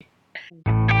Welcome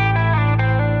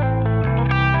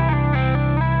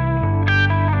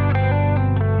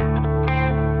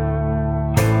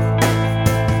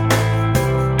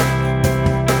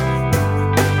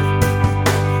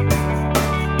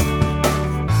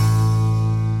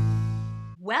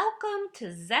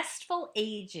to Zestful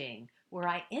Aging, where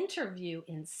I interview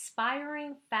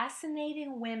inspiring,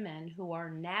 fascinating women who are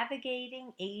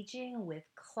navigating aging with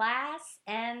class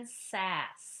and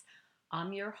sass.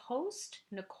 I'm your host,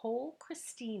 Nicole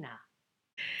Christina.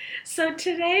 So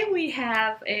today we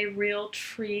have a real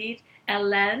treat.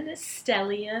 Hélène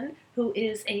Stelian, who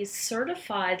is a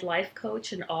certified life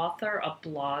coach and author, a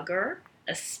blogger,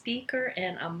 a speaker,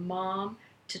 and a mom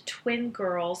to twin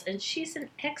girls. And she's an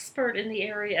expert in the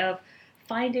area of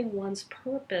finding one's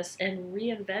purpose and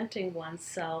reinventing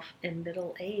oneself in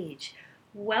middle age.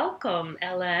 Welcome,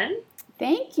 Hélène.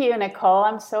 Thank you, Nicole.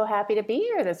 I'm so happy to be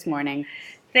here this morning.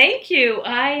 Thank you.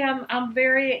 I'm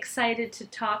very excited to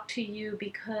talk to you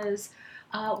because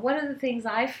one of the things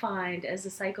I find as a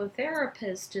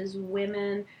psychotherapist is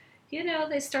women,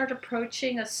 they start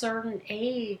approaching a certain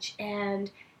age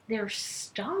and they're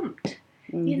stumped.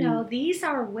 These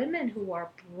are women who are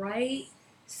bright,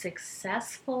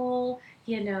 successful,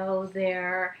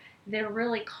 they're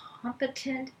really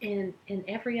competent in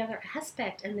every other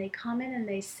aspect, and they come in and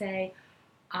they say,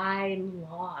 I'm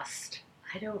lost.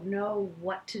 I don't know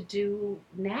what to do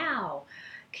now.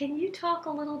 Can you talk a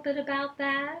little bit about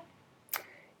that?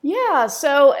 Yeah,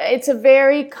 so it's a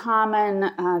very common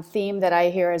theme that I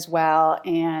hear as well,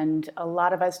 and a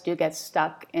lot of us do get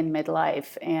stuck in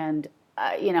midlife. And,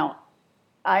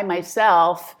 I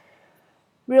myself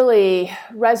really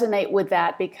resonate with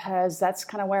that because that's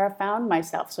kind of where I found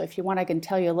myself. So if you want, I can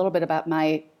tell you a little bit about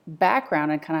my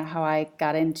background and kind of how I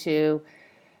got into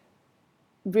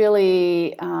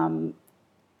really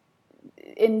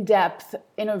in-depth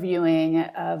interviewing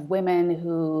of women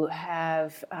who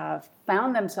have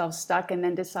found themselves stuck and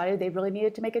then decided they really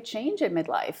needed to make a change in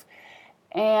midlife.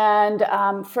 And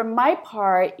for my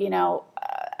part,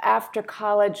 after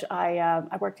college, I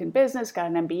worked in business, got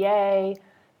an MBA,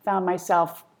 found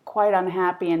myself quite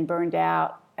unhappy and burned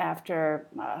out after,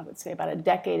 I would say, about a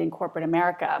decade in corporate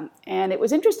America. And it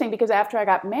was interesting because after I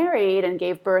got married and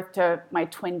gave birth to my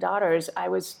twin daughters, I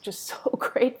was just so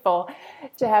grateful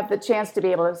to have the chance to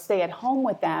be able to stay at home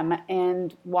with them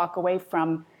and walk away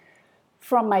from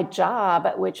my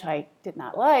job, which I did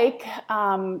not like.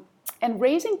 And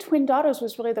raising twin daughters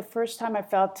was really the first time I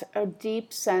felt a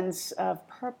deep sense of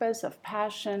purpose, of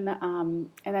passion.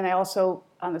 And then I also,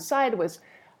 on the side,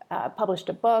 published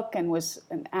a book and was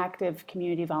an active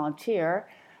community volunteer.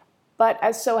 But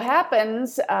as so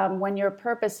happens, when your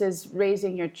purpose is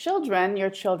raising your children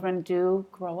do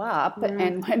grow up. Mm-hmm.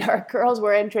 And when our girls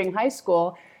were entering high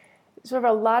school, sort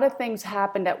of a lot of things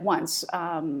happened at once.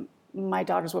 My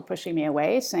daughters were pushing me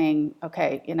away, saying,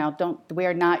 "Okay, we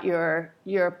are not your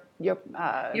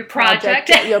project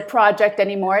your project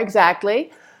anymore."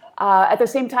 Exactly. At the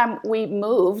same time, we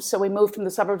moved. So we moved from the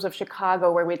suburbs of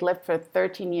Chicago, where we'd lived for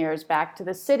 13 years, back to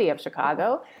the city of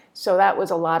Chicago. So that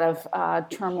was a lot of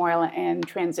turmoil and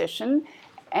transition.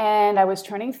 And I was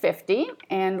turning 50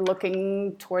 and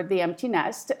looking toward the empty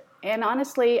nest. And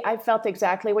honestly, I felt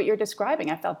exactly what you're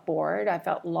describing. I felt bored. I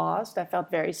felt lost. I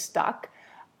felt very stuck.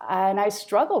 And I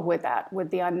struggled with that, with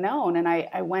the unknown. And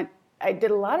I did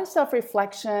a lot of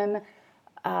self-reflection,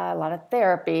 a lot of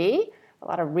therapy, a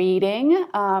lot of reading,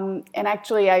 and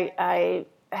actually I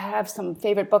have some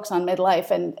favorite books on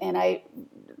midlife, and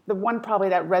the one probably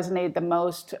that resonated the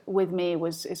most with me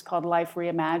is called Life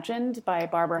Reimagined by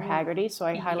Barbara Haggerty, so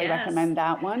I highly recommend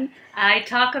that one. I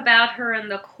talk about her in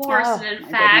the course, and in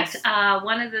fact,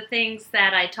 one of the things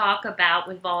that I talk about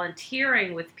with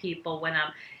volunteering with people when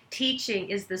I'm teaching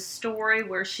is the story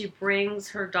where she brings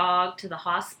her dog to the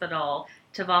hospital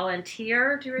to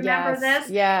volunteer. Do you remember this?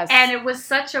 Yes. And it was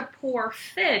such a poor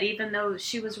fit, even though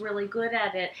she was really good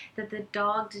at it, that the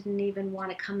dog didn't even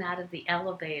want to come out of the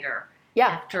elevator. Yeah.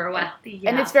 After a while. Yeah.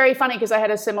 And it's very funny because I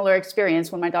had a similar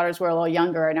experience when my daughters were a little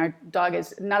younger, and our dog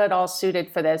is not at all suited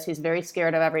for this. He's very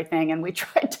scared of everything, and we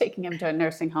tried taking him to a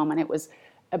nursing home, and it was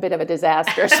a bit of a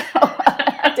disaster, so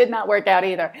it did not work out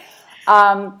either.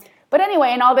 But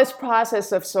anyway, in all this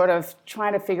process of sort of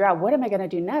trying to figure out what am I going to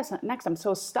do next, I'm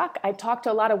so stuck. I talked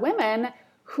to a lot of women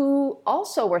who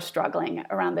also were struggling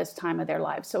around this time of their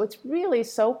lives. So it's really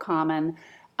so common.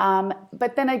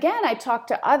 But then again, I talked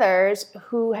to others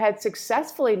who had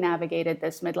successfully navigated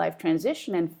this midlife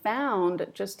transition and found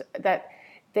just that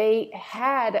they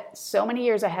had so many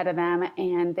years ahead of them,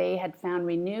 and they had found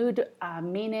renewed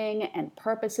meaning and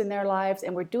purpose in their lives,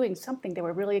 and were doing something they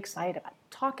were really excited about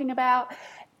talking about.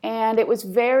 And it was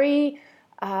very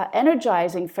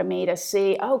energizing for me to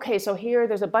see, okay, so here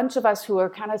there's a bunch of us who are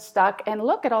kind of stuck, and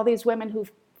look at all these women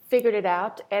who've figured it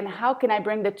out, and how can I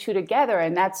bring the two together?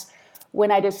 And that's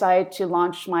when I decided to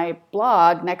launch my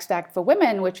blog, Next Act for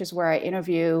Women, which is where I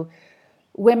interview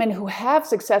women who have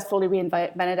successfully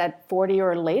reinvented at 40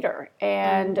 or later.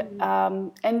 And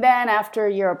then after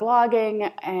a year of blogging,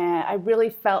 I really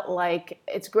felt like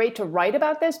it's great to write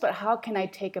about this, but how can I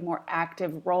take a more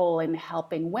active role in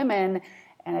helping women?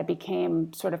 And I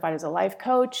became certified as a life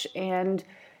coach and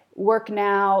work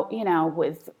now,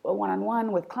 with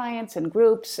one-on-one with clients and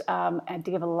groups, and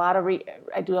to give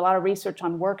I do a lot of research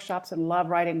on workshops and love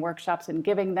writing workshops and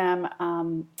giving them.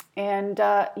 And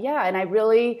I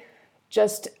really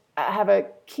just have a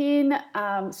keen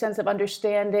sense of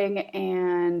understanding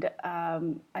and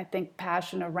I think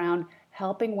passion around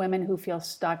helping women who feel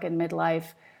stuck in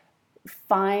midlife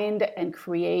find and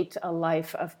create a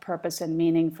life of purpose and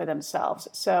meaning for themselves.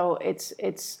 So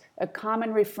it's a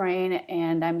common refrain,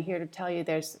 and I'm here to tell you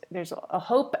there's a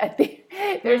hope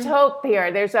there's hope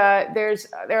here. There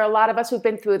are a lot of us who've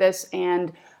been through this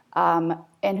and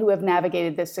who have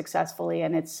navigated this successfully,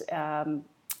 and it's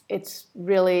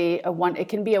really it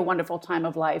can be a wonderful time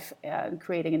of life,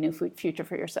 creating a new future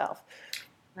for yourself.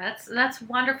 That's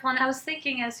wonderful. And I was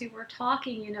thinking as you were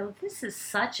talking, this is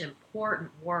such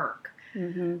important work.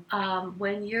 Mm-hmm.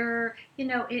 When you're,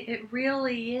 it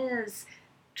really is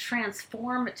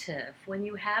transformative when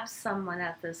you have someone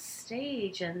at this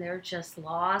stage and they're just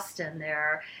lost and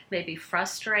they're maybe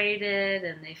frustrated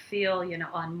and they feel,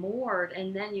 unmoored,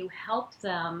 and then you help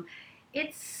them.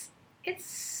 It's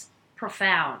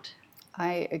profound.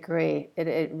 I agree.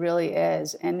 It really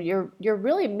is. And you're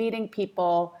really meeting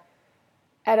people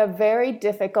at a very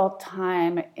difficult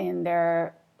time in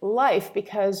their life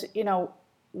because,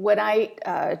 when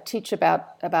I teach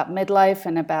about midlife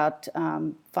and about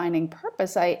finding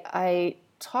purpose, I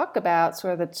talk about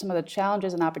sort of some of the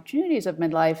challenges and opportunities of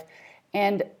midlife,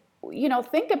 and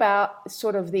think about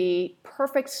sort of the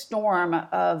perfect storm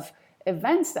of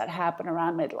events that happen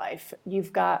around midlife.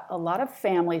 You've got a lot of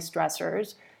family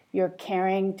stressors. You're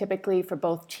caring typically for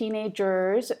both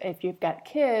teenagers, if you've got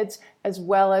kids, as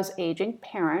well as aging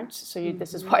parents. So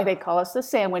this is why they call us the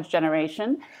sandwich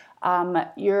generation.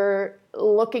 You're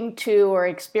looking to or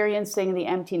experiencing the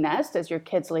empty nest as your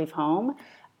kids leave home.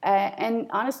 And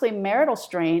honestly, marital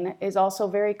strain is also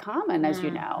very common, as you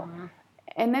know.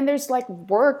 And then there's like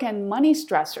work and money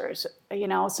stressors.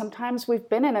 Sometimes we've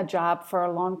been in a job for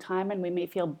a long time and we may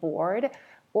feel bored,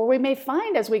 or we may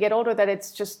find as we get older that it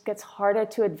just gets harder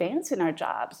to advance in our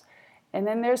jobs. And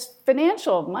then there's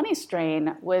financial money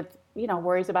strain with,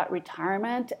 worries about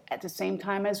retirement at the same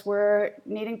time as we're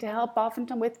needing to help often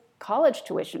with college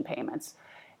tuition payments.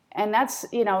 And that's,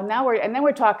 now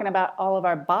we're talking about all of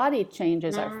our body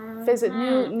changes, our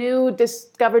new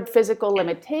discovered physical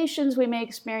limitations we may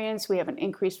experience. We have an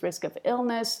increased risk of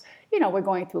illness. We're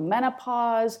going through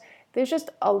menopause. There's just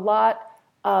a lot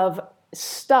of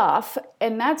stuff.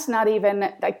 And that's not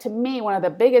even, like, to me, one of the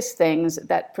biggest things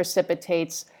that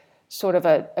precipitates sort of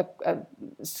a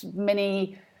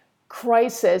mini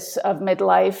crisis of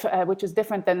midlife, which is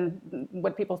different than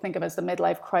what people think of as the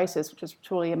midlife crisis, which is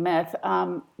truly a myth.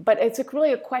 But it's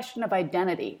really a question of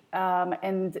identity.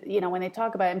 And when they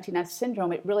talk about empty nest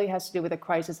syndrome, it really has to do with a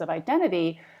crisis of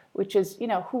identity, which is,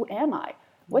 who am I?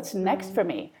 What's next for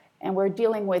me? And we're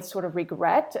dealing with sort of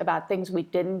regret about things we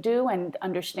didn't do and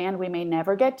understand we may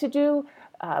never get to do,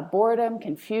 boredom,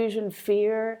 confusion,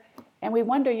 fear. And we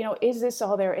wonder, is this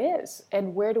all there is?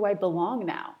 And where do I belong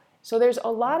now? So there's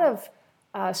a lot of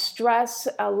stress,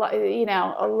 a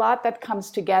lot that comes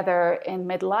together in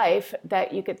midlife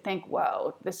that you could think,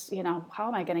 whoa, this, how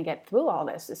am I going to get through all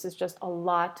this? This is just a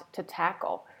lot to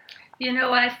tackle.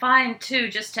 I find too,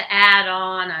 just to add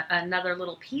on another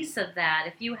little piece of that,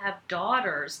 if you have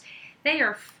daughters, they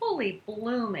are fully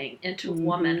blooming into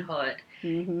womanhood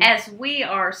as we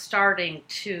are starting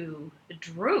to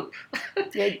droop,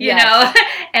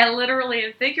 and literally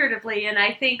and figuratively. And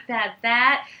I think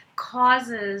that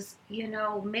causes,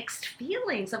 mixed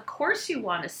feelings. Of course you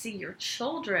want to see your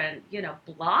children,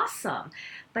 blossom,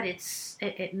 but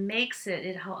it makes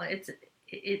it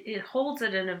holds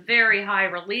it in a very high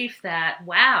relief that,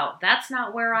 wow, that's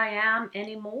not where I am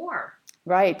anymore.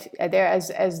 Right.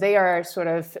 As they are sort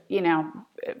of,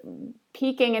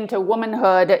 peeking into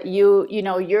womanhood,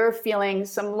 you're feeling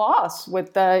some loss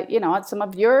with some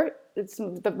of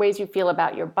the ways you feel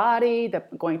about your body,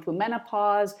 going through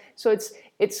menopause. So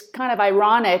it's kind of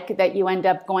ironic that you end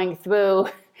up going through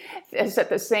this at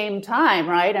the same time,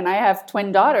 right? And I have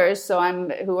twin daughters,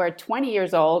 who are 20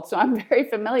 years old, so I'm very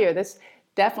familiar. This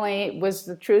definitely was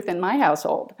the truth in my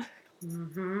household.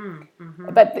 Mm-hmm.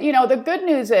 Mm-hmm. But, the good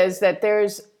news is that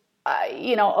there's,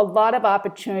 a lot of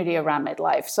opportunity around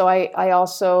midlife. So I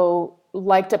also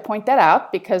like to point that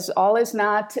out because all is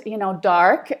not,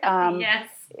 dark.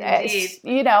 Yes,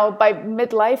 indeed. By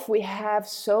midlife, we have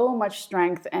so much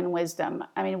strength and wisdom.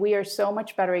 I mean, we are so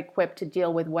much better equipped to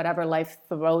deal with whatever life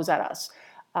throws at us.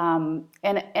 And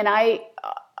I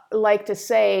like to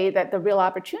say that the real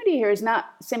opportunity here is not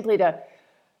simply to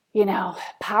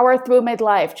power through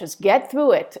midlife, just get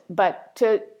through it, but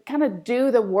to kind of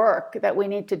do the work that we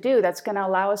need to do that's going to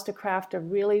allow us to craft a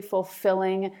really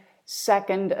fulfilling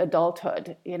second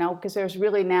adulthood, because there's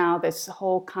really now this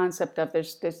whole concept of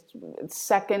this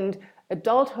second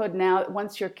adulthood now.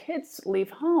 Once your kids leave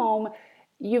home,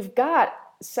 you've got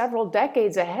several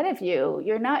decades ahead of you.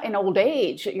 You're not in old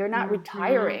age. You're not Mm-hmm.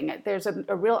 retiring. There's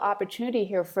a real opportunity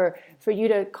here for you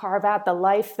to carve out the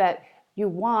life that you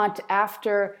want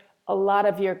after a lot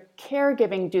of your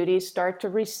caregiving duties start to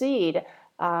recede.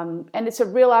 And it's a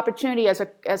real opportunity as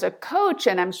a coach,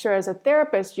 and I'm sure as a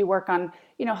therapist, you work on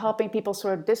helping people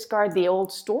sort of discard the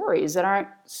old stories that aren't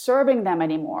serving them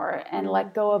anymore and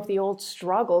let go of Mm-hmm. the old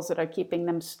struggles that are keeping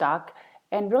them stuck,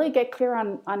 and really get clear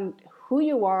on who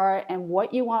you are and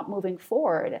what you want moving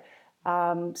forward.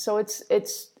 So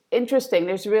it's interesting.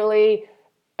 There's really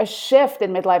a shift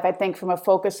in midlife, I think, from a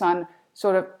focus on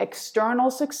sort of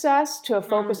external success to a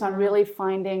focus on Mm-hmm. really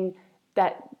finding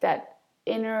that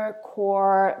inner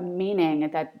core meaning,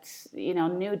 that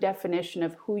new definition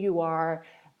of who you are,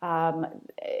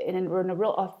 in a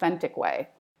real authentic way.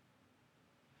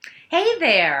 Hey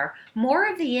there! More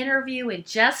of the interview in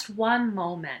just one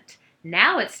moment.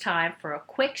 Now it's time for a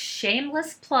quick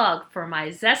shameless plug for my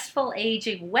Zestful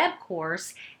Aging web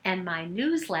course and my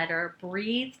newsletter,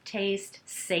 Breathe, Taste,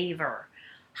 Savor.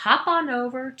 Hop on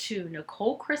over to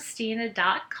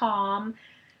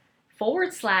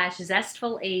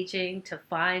NicoleChristina.com/zestful aging to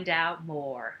find out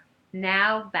more.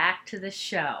 Now back to the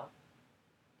show.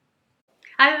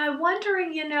 I'm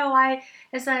wondering,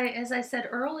 as I said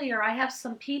earlier, I have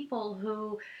some people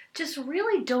who just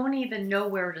really don't even know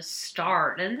where to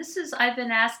start. And this is, I've been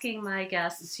asking my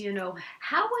guests,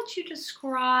 how would you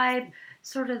describe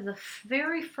sort of the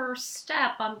very first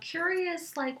step? I'm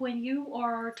curious, like when you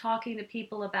are talking to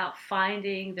people about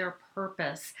finding their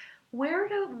purpose, where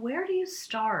do you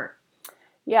start?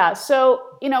 Yeah,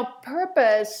 so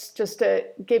purpose, just to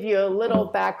give you a little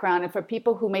background, and for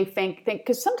people who may think,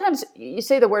 because sometimes you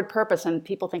say the word purpose and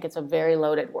people think it's a very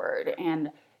loaded word,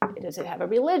 and does it have a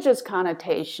religious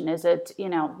connotation? Is it,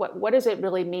 what does it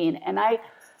really mean? And I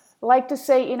like to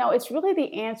say, it's really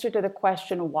the answer to the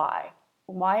question why.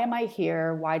 Why am I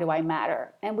here? Why do I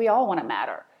matter? And we all want to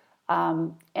matter.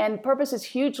 And purpose is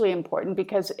hugely important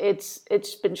because it's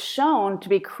been shown to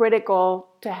be critical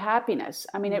to happiness.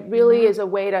 I mean, it really Mm-hmm. is a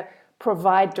way to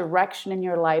provide direction in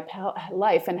your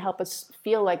life and help us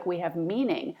feel like we have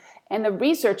meaning. And the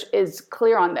research is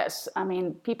clear on this. I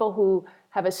mean, people who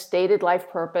have a stated life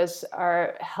purpose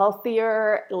are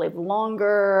healthier, live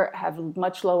longer, have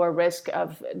much lower risk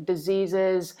of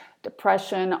diseases,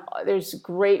 depression. There's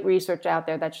great research out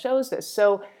there that shows this.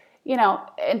 So,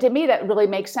 and to me, that really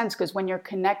makes sense because when you're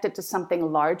connected to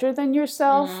something larger than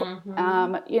yourself,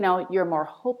 Mm-hmm. you're more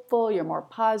hopeful, you're more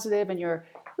positive, and you're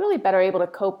really better able to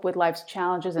cope with life's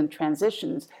challenges and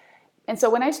transitions. And so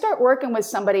when I start working with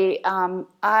somebody,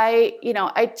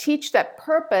 I teach that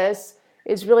purpose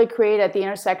is really created at the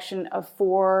intersection of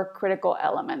four critical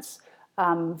elements: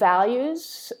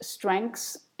 values,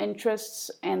 strengths, interests,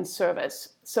 and service.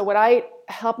 So what I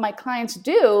help my clients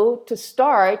do to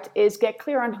start is get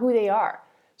clear on who they are.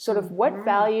 Sort of what Mm-hmm.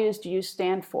 values do you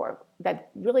stand for? That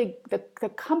really the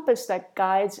compass that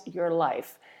guides your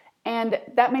life. And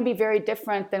that may be very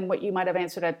different than what you might have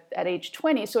answered at age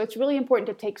 20. So it's really important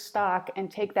to take stock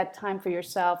and take that time for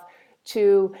yourself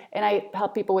and I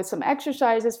help people with some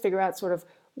exercises, figure out sort of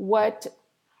what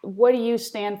do you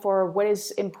stand for? What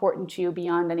is important to you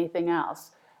beyond anything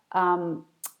else?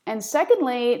 And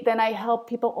secondly, then I help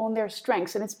people own their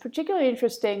strengths. And it's particularly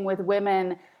interesting with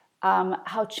women,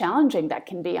 how challenging that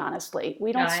can be, honestly.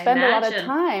 We don't I spend a lot of imagine.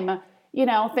 time,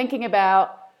 thinking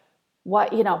about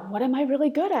what am I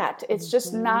really good at? It's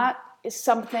just Mm-hmm. not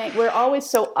something, we're always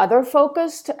so other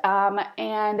focused.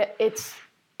 And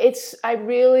I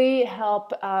really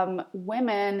help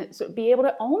women be able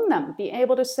to own them, be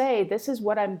able to say, this is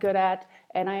what I'm good at,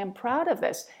 and I am proud of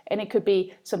this. And it could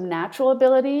be some natural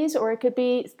abilities, or it could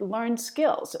be learned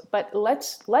skills. But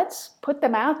let's put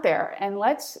them out there, and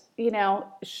let's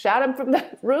shout them from the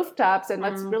rooftops, and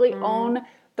let's really Mm-hmm. own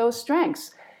those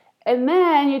strengths. And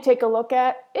then you take a look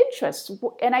at interests.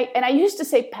 And I used to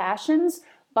say passions,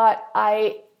 but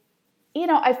I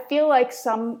feel like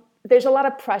some there's a lot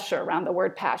of pressure around the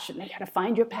word passion. You got to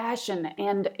find your passion,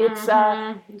 and It it's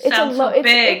a sounds low, so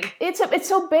big. it's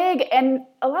so big, and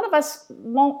a lot of us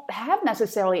won't have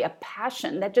necessarily a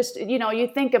passion. That just, you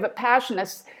think of a passion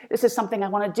as this is something I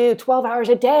want to do 12 hours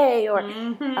a day, or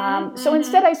so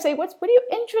instead I say, what are you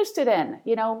interested in?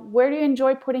 Where do you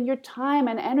enjoy putting your time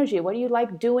and energy? What do you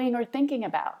like doing or thinking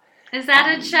about? Is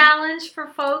that a challenge for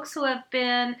folks who have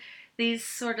been these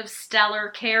sort of stellar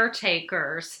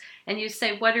caretakers? And you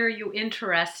say, what are you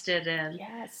interested in?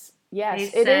 Yes, They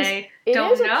yes, it is. say, It is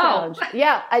don't a know. challenge.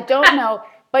 Yeah, I don't know,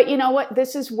 but you know what?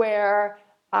 This is where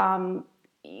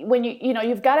when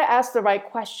you've got to ask the right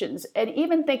questions, and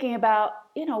even thinking about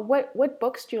what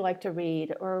books do you like to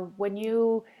read, or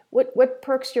what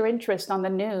perks your interest on the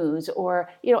news, or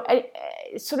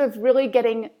sort of really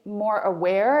getting more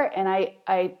aware. And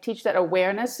I teach that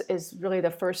awareness is really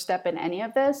the first step in any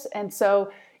of this, and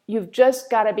so you've just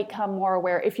got to become more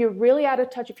aware. If you're really out of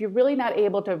touch, if you're really not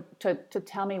able to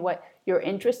tell me what you're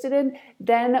interested in,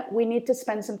 then we need to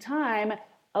spend some time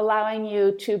allowing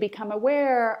you to become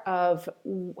aware of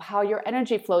how your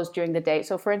energy flows during the day.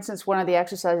 So for instance, one of the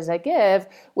exercises I give,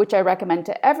 which I recommend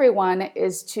to everyone,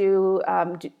 is to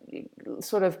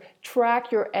sort of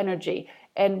track your energy.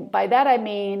 And by that I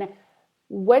mean,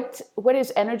 what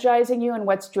is energizing you and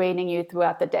what's draining you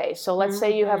throughout the day. So let's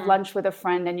say you have lunch with a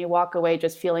friend and you walk away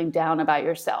just feeling down about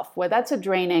yourself. Well, that's a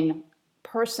draining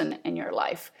person in your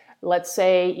life. Let's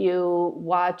say you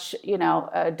watch,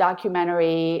 a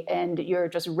documentary and you're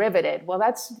just riveted. Well,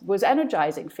 was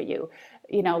energizing for you.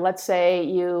 Let's say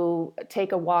you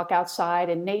take a walk outside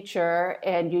in nature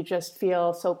and you just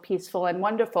feel so peaceful and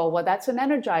wonderful. Well, that's an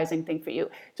energizing thing for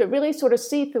you. So really sort of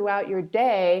see throughout your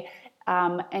day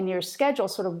and your schedule,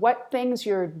 sort of what things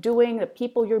you're doing, the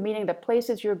people you're meeting, the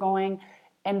places you're going,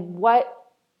 and what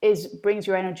brings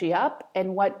your energy up,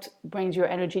 and what brings your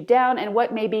energy down, and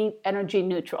what may be energy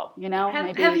neutral.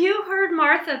 Have you heard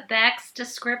Martha Beck's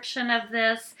description of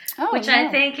this, Oh, which I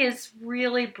no. think is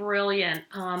really brilliant?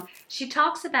 She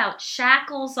talks about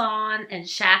shackles on and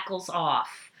shackles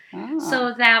off. Ah,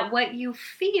 So that what you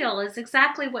feel is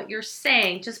exactly what you're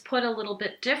saying, just put a little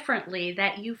bit differently,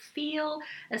 that you feel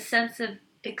a sense of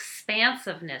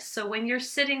expansiveness. So when you're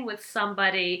sitting with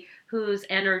somebody who's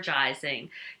energizing,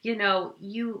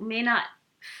 you may not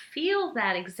feel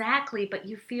that exactly, but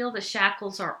you feel the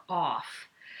shackles are off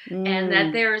and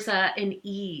that there's an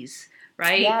ease,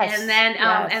 right? And yes, then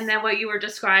yes, what you were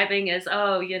describing is,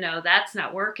 that's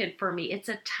not working for me. It's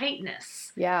a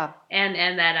tightness, yeah,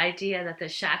 and that idea that the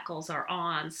shackles are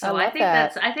on. I So love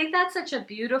that. I think that's such a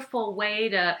beautiful way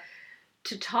to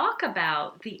talk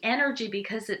about the energy,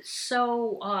 because it's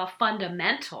so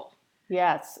fundamental.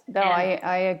 Yes, no, And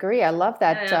I agree. I love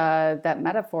that uh, that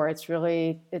metaphor. It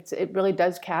really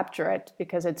does capture it,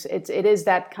 because it is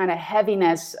that kind of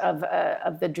heaviness of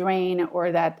the drain,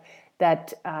 or that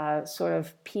sort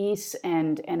of peace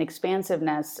and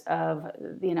expansiveness of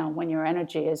when your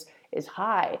energy is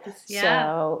high. yeah.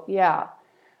 So yeah.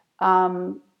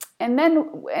 Um, and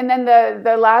then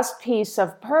the last piece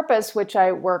of purpose, which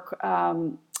I work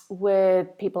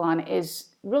with people on, is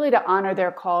really to honor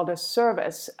their call to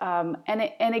service. And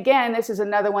again, this is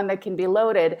another one that can be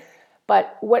loaded,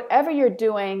 but whatever you're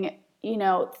doing,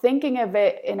 thinking of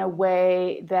it in a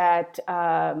way that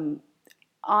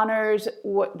honors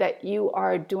that you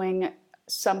are doing,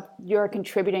 you're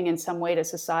contributing in some way to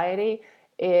society,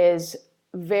 is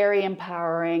very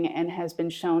empowering and has been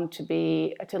shown to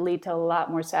lead to a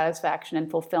lot more satisfaction and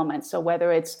fulfillment. So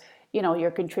whether it's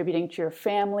you're contributing to your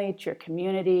family, to your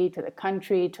community, to the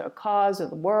country, to a cause, of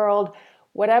the world,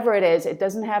 whatever it is, it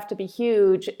doesn't have to be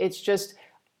huge. It's just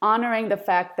honoring the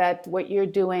fact that what you're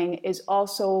doing is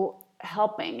also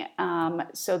helping.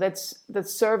 So that's the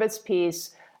service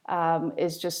piece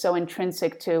is just so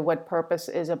intrinsic to what purpose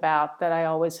is about, that I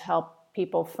always help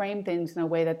people frame things in a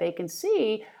way that they can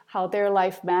see how their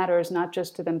life matters, not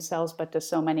just to themselves, but to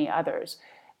so many others.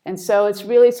 And so it's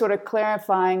really sort of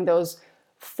clarifying those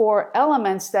four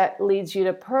elements that leads you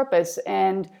to purpose.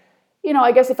 And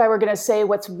I guess if I were going to say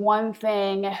what's one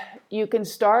thing you can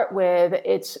start with,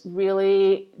 it's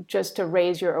really just to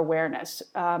raise your awareness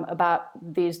about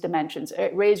these dimensions.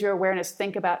 Raise your awareness.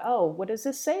 Think about, oh, what does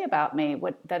this say about me?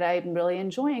 That I'm really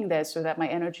enjoying this, or that my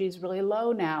energy is really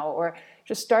low now, or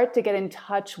just start to get in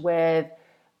touch with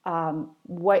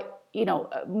more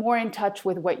in touch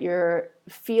with what you're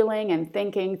feeling and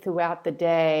thinking throughout the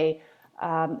day,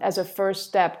 as a first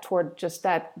step toward just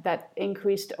that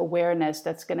increased awareness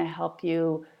that's going to help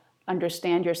you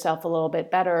understand yourself a little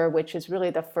bit better, which is really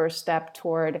the first step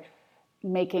toward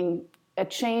making a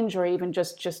change, or even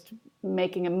just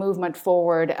making a movement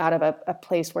forward out of a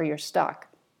place where you're stuck.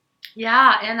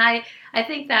 Yeah, and I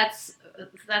think that's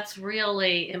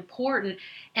really important.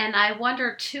 And I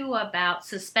wonder too about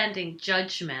suspending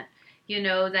judgment. You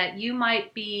know, that you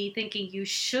might be thinking you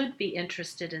should be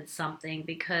interested in something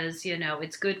because,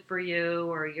 it's good for you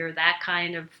or you're that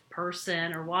kind of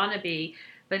person or want to be,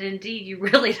 but indeed you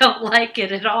really don't like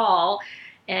it at all.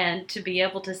 And to be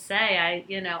able to say,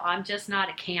 I'm just not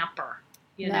a camper.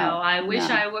 No, I wish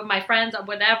no. I would, my friends,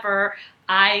 whatever.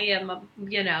 I am,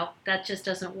 that just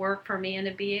doesn't work for me, and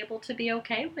to be able to be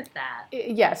okay with that.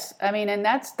 Yes, I mean, and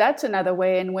that's another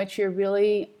way in which you're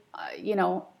really,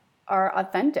 are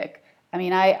authentic. I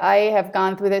mean, I have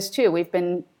gone through this too.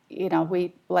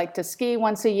 We like to ski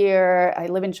once a year. I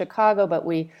live in Chicago, but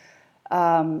we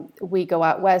go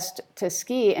out west to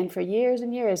ski, and for years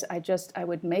and years, I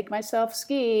would make myself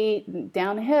ski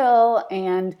downhill,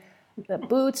 and the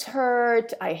boots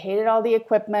hurt. I hated all the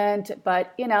equipment,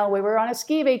 but we were on a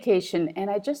ski vacation, and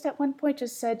I just at one point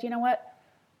just said, you know what?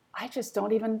 I just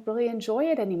don't even really enjoy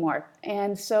it anymore.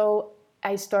 And so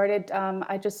I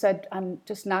just said, I'm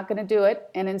just not going to do it.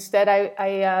 And instead,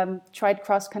 I tried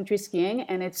cross country skiing,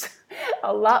 and it's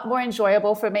a lot more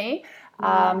enjoyable for me.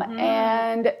 Mm-hmm.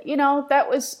 And, that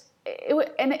was,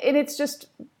 and it's just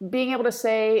being able to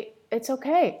say, it's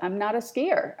okay. I'm not a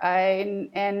skier.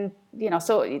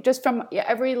 So just from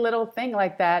every little thing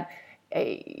like that,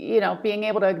 being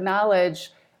able to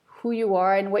acknowledge who you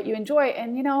are and what you enjoy.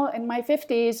 And in my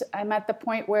 50s, I'm at the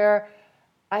point where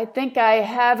I think I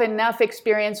have enough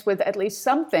experience with at least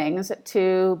some things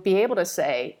to be able to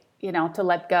say, to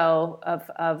let go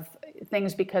of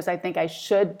things, because I think I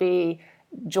should be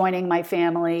joining my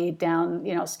family down,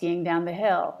 skiing down the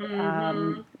hill.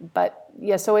 Mm-hmm. But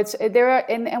yeah, so it's there are,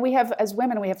 and we have, as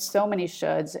women, we have so many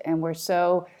shoulds, and we're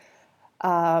so,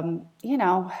 you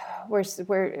know,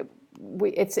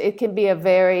 it can be a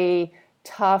very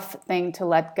tough thing to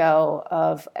let go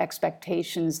of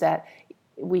expectations that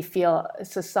we feel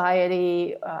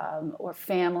society, or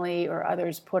family or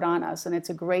others put on us. And it's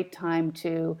a great time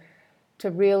to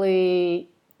really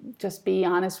just be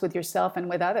honest with yourself and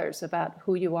with others about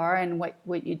who you are and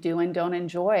what you do and don't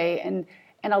enjoy, and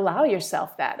allow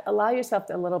yourself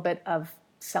a little bit of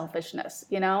selfishness,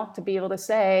 to be able to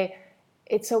say,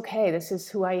 it's okay, this is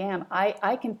who I am.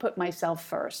 I can put myself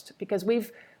first, because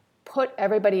we've put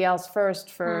everybody else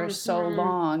first for so Mm-hmm.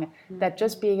 long, that Mm-hmm.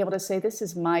 just being able to say, this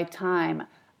is my time.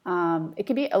 It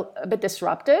can be a bit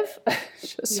disruptive,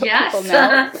 just so people Yes.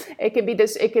 know. It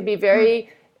could be very,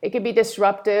 it could be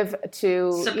disruptive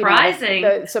to, Surprising.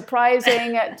 the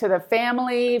surprising to the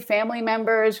family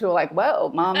members who are like,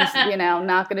 whoa, mom's,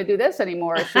 not going to do this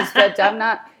anymore. She's said, I'm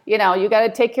not, you got to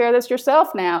take care of this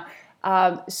yourself now.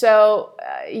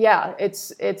 Yeah,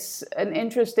 it's an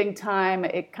interesting time.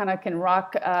 It kind of can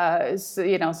rock,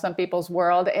 some people's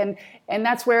world, and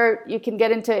that's where you can get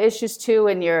into issues too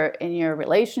in your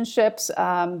relationships.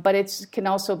 But it can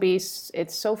also be,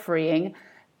 it's so freeing,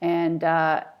 and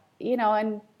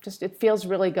and just it feels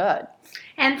really good.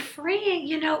 And freeing,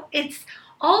 it's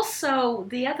also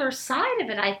the other side of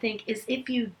it, I think, is if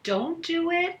you don't do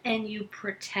it and you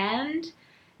pretend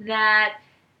that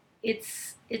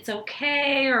it's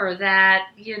okay, or that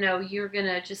you're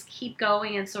gonna just keep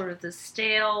going in sort of the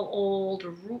stale old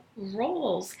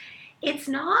roles. It's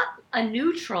not a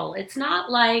neutral. It's not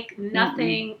like Mm-mm.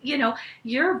 nothing.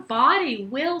 Your body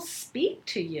will speak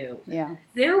to you. Yeah.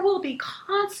 There will be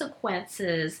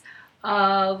consequences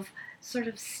of sort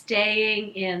of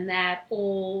staying in that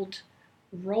old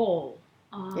role.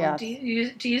 Do Yes.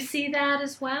 you see that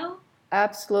as well?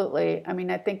 Absolutely. I mean,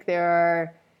 I think there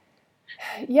are.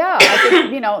 Yeah, I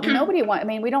think, nobody want, I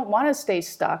mean, we don't want to stay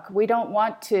stuck. We don't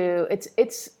want to,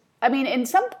 I mean, in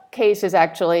some cases,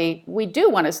 actually, we do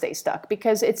want to stay stuck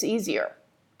because it's easier.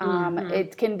 Mm-hmm.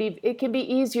 It can be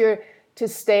easier to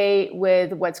stay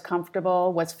with what's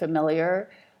comfortable, what's familiar.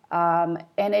 And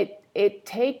it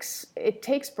takes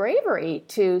bravery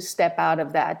to step out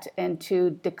of that and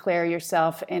to declare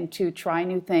yourself and to try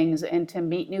new things and to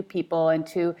meet new people and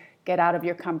to get out of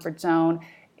your comfort zone.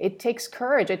 It takes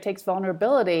courage. It takes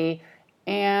vulnerability,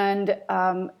 and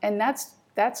that's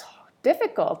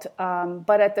difficult.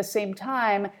 But at the same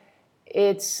time,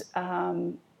 it's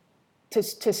to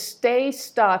stay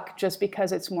stuck just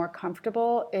because it's more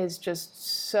comfortable is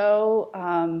just so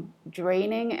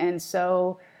draining and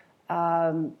so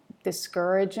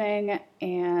discouraging,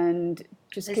 and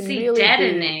just I can see really be.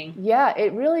 deadening. Yeah,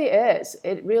 it really is.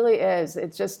 It really is.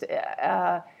 It's just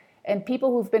and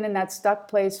people who've been in that stuck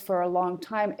place for a long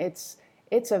time, it's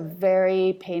a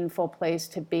very painful place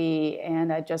to be.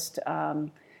 And I just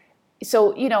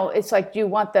so it's like, you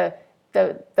want the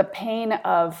pain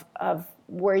of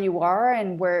where you are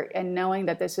and knowing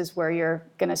that this is where you're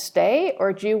going to stay,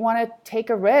 or do you want to take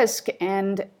a risk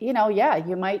and yeah,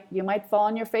 you might fall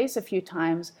on your face a few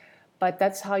times, but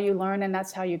that's how you learn and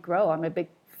that's how you grow. I'm a big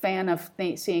fan of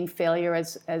seeing failure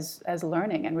as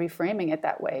learning and reframing it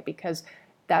that way, because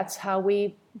that's how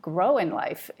we grow in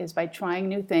life, is by trying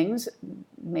new things,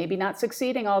 maybe not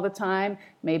succeeding all the time,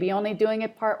 maybe only doing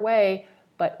it part way,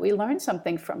 but we learn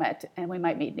something from it, and we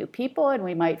might meet new people, and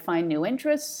we might find new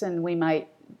interests, and we might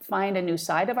find a new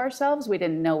side of ourselves we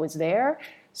didn't know was there.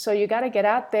 So you got to get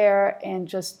out there and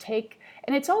just take,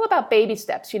 and it's all about baby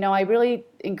steps. I really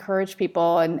encourage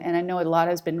people, and I know a lot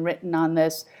has been written on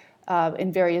this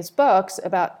in various books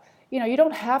about, you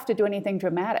don't have to do anything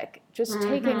dramatic. Just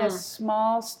taking a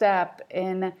small step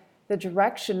in the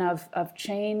direction of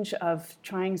change, of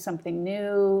trying something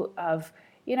new, of,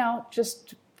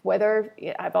 just whether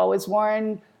I've always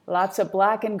worn lots of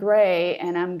black and gray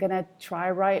and I'm going to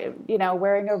try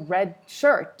wearing a red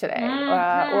shirt today.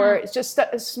 Or it's just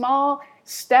a small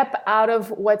step out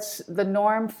of what's the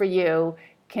norm for you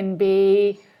can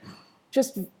be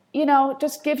just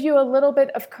give you a little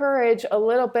bit of courage, a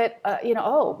little bit,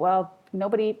 oh, well,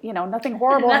 nothing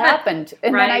horrible happened.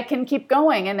 And Right. then I can keep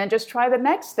going and then just try the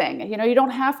next thing. You don't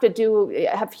have to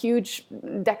have huge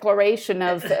declaration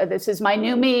of this is my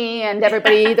new me and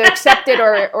everybody either accept it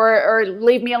or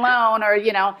leave me alone, or,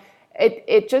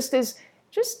 it just is,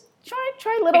 just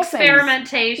try little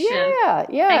Experimentation. things.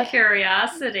 Yeah. And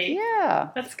curiosity. Yeah.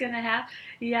 That's going to happen.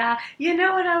 Yeah. You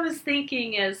know what I was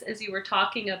thinking as you were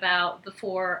talking about the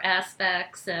 4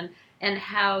 aspects and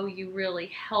how you really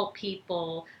help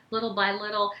people little by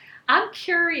little. I'm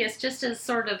curious, just as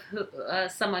sort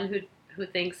of someone who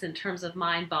thinks in terms of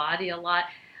mind body a lot.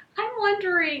 I'm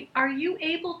wondering, are you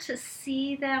able to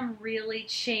see them really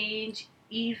change,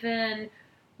 even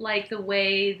like the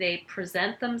way they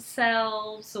present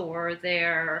themselves, or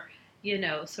their,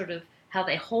 sort of how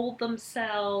they hold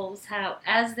themselves, how,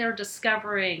 as they're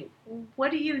discovering, what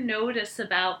do you notice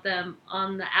about them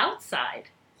on the outside?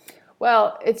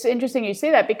 Well, it's interesting you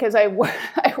say that, because I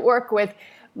work with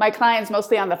my clients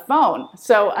mostly on the phone.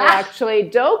 So I actually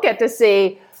don't get to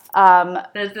see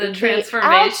the transformation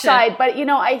outside, but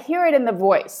I hear it in the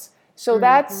voice. So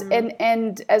that's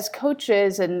and as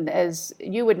coaches, and as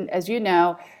you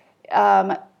know,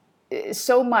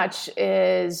 so much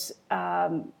is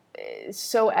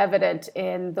so evident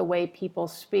in the way people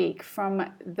speak,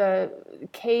 from the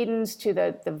cadence to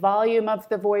the volume of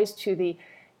the voice, to the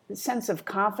sense of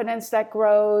confidence that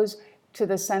grows, to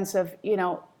the sense of,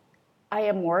 I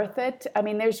am worth it. I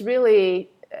mean, there's really,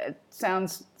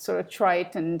 sounds sort of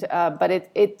trite,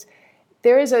 but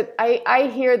there is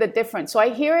I hear the difference. So I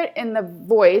hear it in the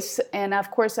voice, and of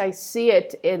course I see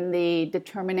it in the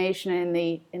determination,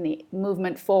 in the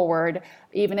movement forward,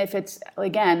 even if it's,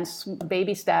 again,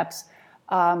 baby steps.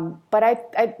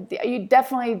 But you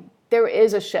definitely, there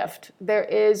is a shift. There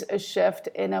is a shift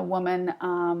in a woman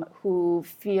who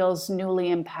feels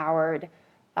newly empowered.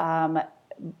 And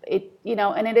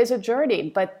it is a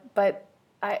journey, but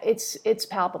it's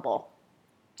palpable.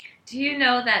 Do you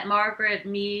know that Margaret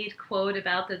Mead quote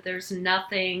about that there's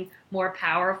nothing more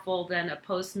powerful than a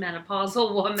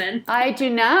postmenopausal woman? I do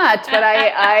not, but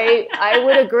I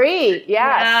would agree. Yes,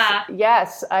 Yeah.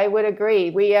 yes, I would agree.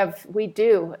 We have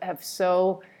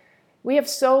so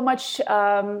much,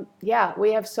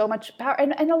 we have so much power,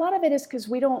 and a lot of it is because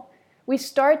we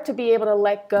start to be able to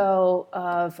let go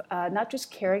of not just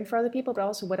caring for other people, but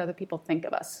also what other people think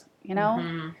of us,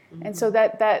 And so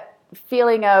that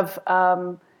feeling of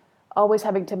always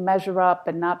having to measure up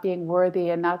and not being worthy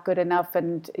and not good enough,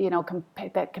 and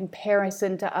that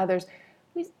comparison to others,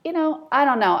 I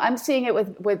don't know. I'm seeing it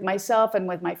with myself and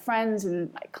with my friends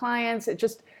and my clients. It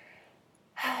just,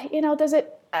 does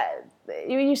it?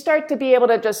 You start to be able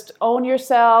to just own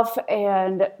yourself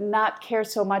and not care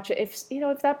so much if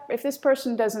this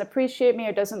person doesn't appreciate me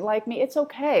or doesn't like me. It's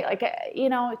okay. Like,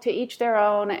 to each their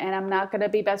own. And I'm not going to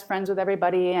be best friends with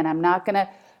everybody, and I'm not going to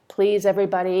please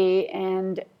everybody.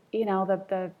 And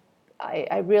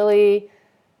I really,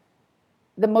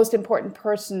 the most important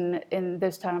person in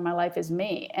this time of my life is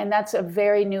me. And that's a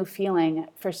very new feeling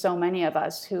for so many of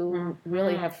us who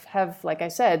really have, like I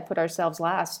said, put ourselves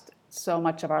last so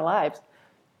much of our lives.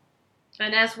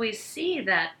 And as we see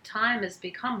that time has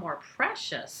become more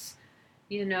precious,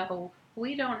 we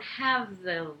don't have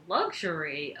the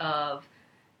luxury of,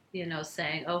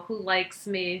 saying, oh, who likes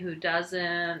me, who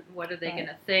doesn't, what are they going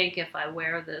to think if I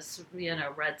wear this,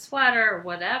 red sweater or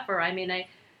whatever. I mean, I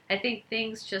think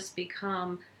things just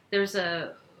become, there's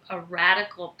a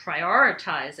radical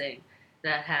prioritizing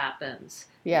that happens.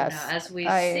 Yes. As we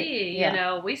I see,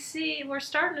 Yeah. we're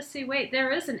starting to see, wait,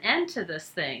 there is an end to this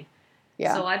thing.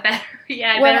 Yeah. So I better,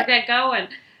 yeah, I better Well, get going.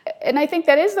 and I think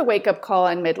that is the wake up call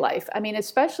in midlife. I mean,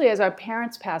 especially as our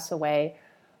parents pass away,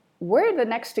 we're the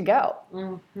next to go. I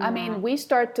Hmm. mean, we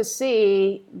start to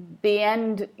see the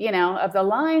end, of the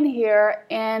line here,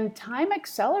 and time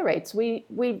accelerates. We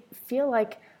feel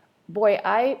like, boy,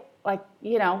 I like,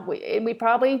 we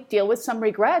probably deal with some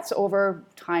regrets over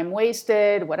time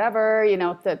wasted, whatever,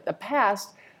 the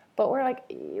past. But we're like,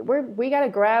 we got to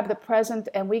grab the present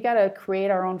and we got to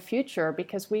create our own future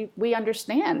because we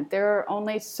understand there are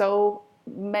only so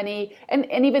many, and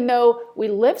even though we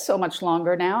live so much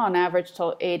longer now, on average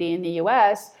till 80 in the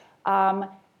US,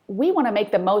 we want to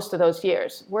make the most of those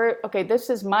years. We're, okay,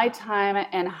 this is my time,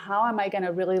 and how am I going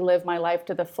to really live my life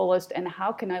to the fullest, and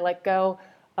how can I let go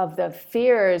of the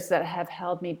fears that have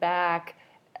held me back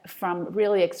from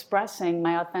really expressing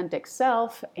my authentic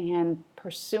self and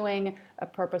pursuing a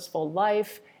purposeful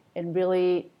life and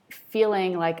really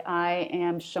feeling like I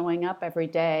am showing up every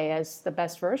day as the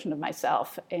best version of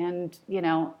myself, and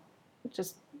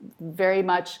just very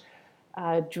much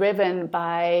driven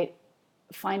by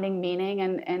finding meaning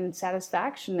and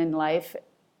satisfaction in life.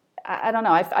 I don't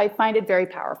know. I find it very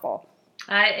powerful.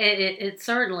 It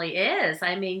certainly is.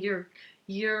 I mean,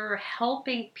 you're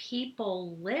helping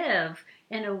people live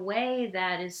in a way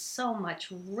that is so much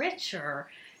richer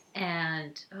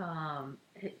and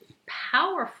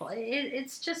powerful.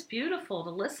 It's just beautiful to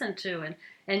listen to,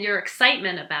 and your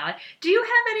excitement about it. Do you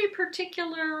have any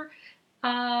particular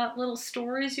little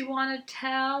stories you want to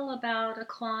tell about a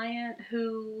client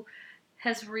who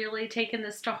has really taken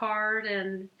this to heart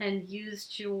and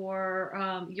used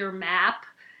your map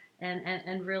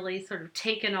and really sort of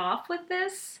taken off with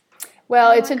this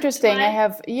Well, it's interesting. way?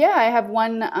 I have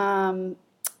one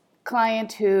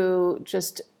client who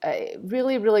just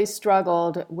really, really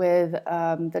struggled with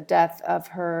the death of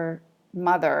her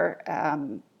mother,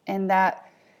 and that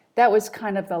was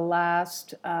kind of the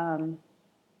last.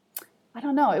 I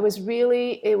don't know.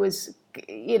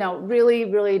 Really,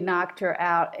 really knocked her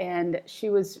out, and she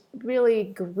was really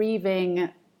grieving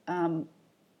um,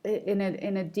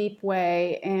 in a deep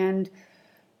way, and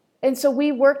so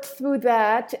we worked through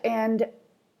that, and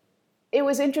it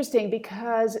was interesting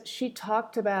because she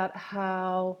talked about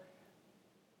how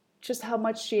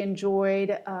much she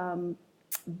enjoyed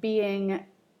being,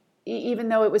 even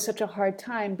though it was such a hard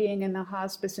time, being in the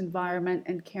hospice environment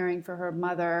and caring for her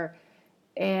mother.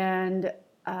 And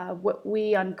what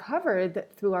we uncovered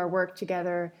through our work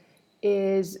together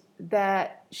is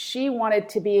that she wanted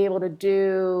to be able to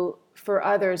do for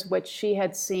others what she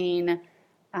had seen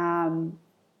um,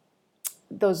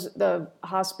 the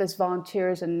hospice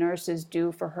volunteers and nurses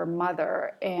do for her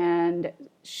mother. And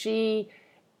she,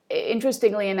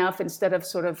 interestingly enough, instead of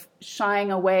sort of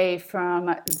shying away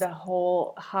from the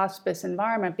whole hospice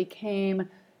environment, became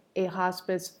a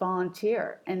hospice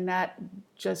volunteer. And that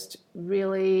just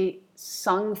really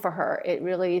sung for her. It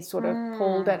really sort of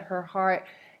pulled Mm. at her heart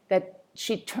that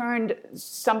she turned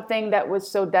something that was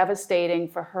so devastating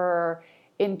for her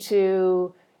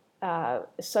into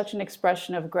such an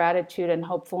expression of gratitude and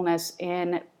hopefulness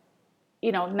in,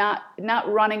 not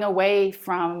running away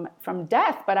from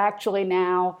death, but actually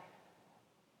now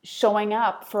showing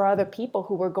up for other people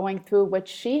who were going through what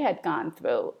she had gone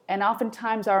through. And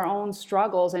oftentimes our own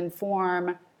struggles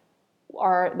inform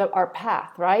our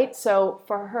path, right? So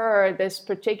for her, this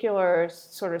particular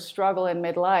sort of struggle in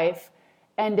midlife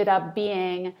ended up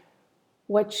being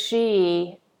what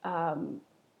she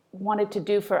wanted to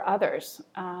do for others.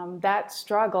 That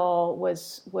struggle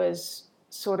was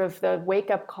sort of the wake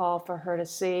up call for her to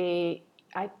see,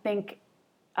 I think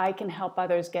I can help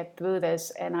others get through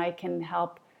this, and I can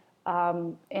help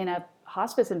in a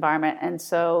hospice environment.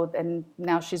 And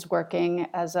now she's working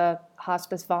as a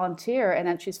hospice volunteer, and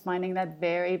then she's finding that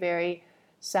very, very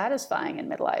satisfying in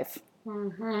midlife.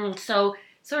 So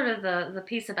sort of the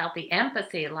piece about the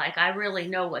empathy, like I really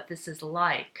know what this is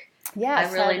like. I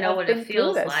Yes, really know I've what it been through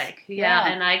feels this. like. Yeah,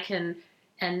 Yeah,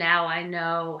 and now I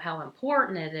know how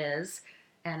important it is,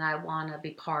 and I want to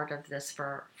be part of this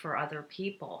for other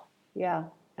people. yeah,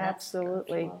 That's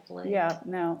absolutely. lovely. Yeah,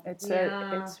 no,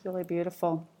 Yeah. it's really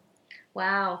beautiful.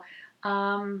 Wow.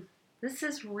 This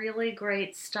is really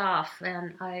great stuff,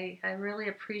 and I really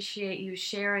appreciate you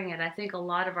sharing it. I think a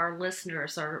lot of our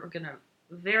listeners are going to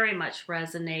very much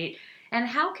resonate. And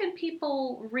how can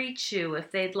people reach you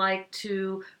if they'd like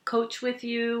to coach with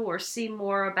you or see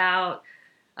more about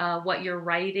what you're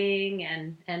writing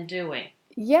and doing?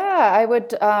 Yeah, I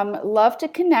would love to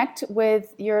connect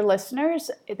with your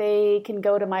listeners. They can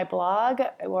go to my blog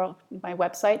or my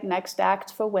website,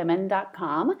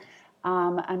 nextactforwomen.com.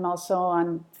 I'm also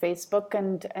on Facebook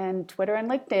and Twitter and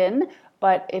LinkedIn.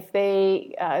 But if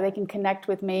they can connect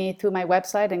with me through my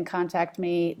website and contact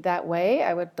me that way,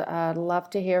 I would love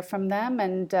to hear from them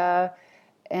and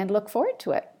look forward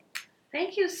to it.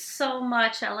 Thank you so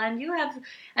much, Hélène. You have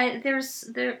it's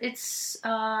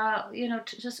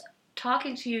just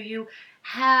talking to you. You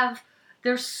have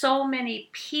there's so many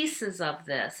pieces of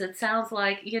this. It sounds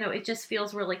like it just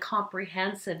feels really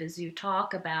comprehensive as you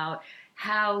talk about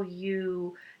how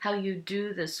you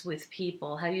do this with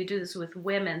people, how you do this with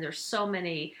women. There's so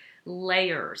many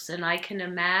layers, and I can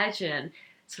imagine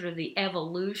sort of the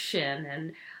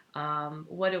evolution and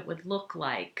what it would look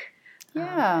like.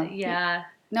 Yeah. Yeah.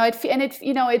 No,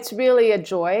 it's really a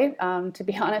joy. To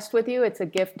be honest with you, it's a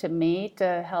gift to me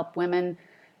to help women,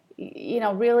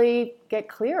 really get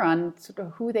clear on sort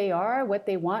of who they are, what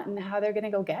they want, and how they're going to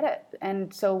go get it.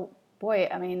 And so, boy,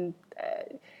 I mean,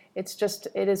 it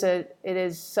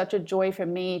is such a joy for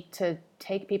me to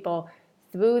take people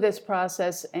through this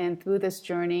process and through this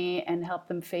journey and help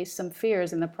them face some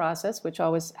fears in the process, which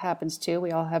always happens too.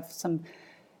 We all have some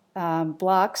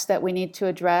blocks that we need to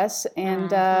address, and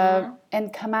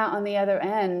come out on the other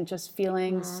end just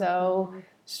feeling so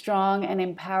strong and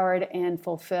empowered and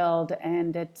fulfilled.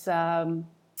 And it's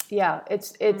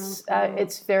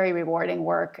very rewarding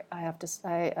work.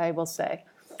 I will say.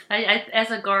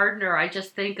 As a gardener, I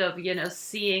just think of,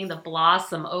 seeing the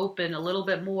blossom open a little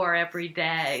bit more every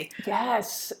day.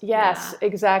 Yes, Yeah. yes,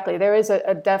 exactly. There is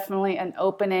a definitely an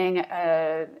opening,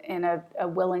 and a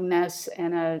willingness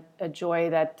and a joy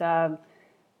that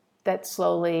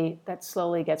slowly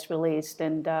gets released.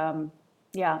 And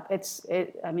yeah, it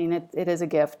is a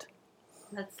gift.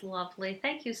 That's lovely.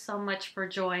 Thank you so much for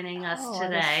joining us Oh, I was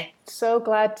today. so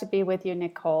glad to be with you,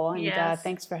 Nicole, and Yes.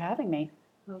 thanks for having me.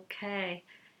 Okay.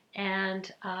 And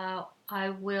I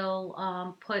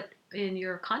will put in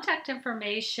your contact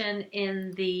information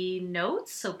in the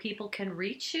notes so people can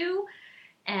reach you.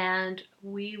 And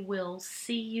we will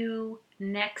see you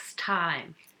next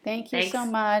time. Thank you so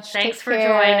Thanks. much. Thanks Take for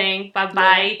care. joining. Bye Yeah,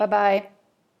 bye. bye bye.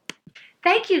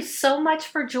 Thank you so much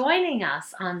for joining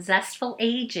us on Zestful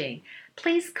Aging.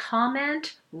 Please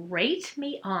comment, rate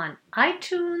me on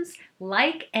iTunes,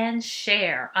 like, and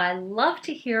share. I love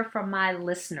to hear from my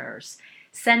listeners.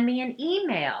 Send me an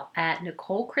email at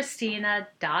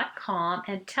NicoleChristina.com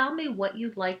and tell me what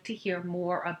you'd like to hear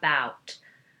more about.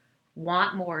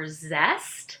 Want more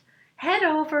zest? Head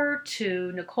over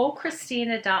to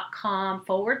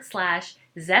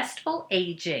NicoleChristina.com/zestful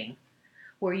aging,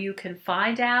 where you can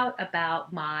find out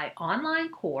about my online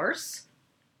course,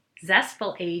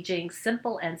 Zestful Aging: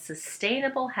 Simple and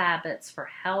Sustainable Habits for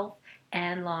Health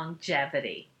and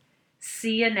Longevity.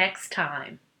 See you next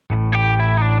time.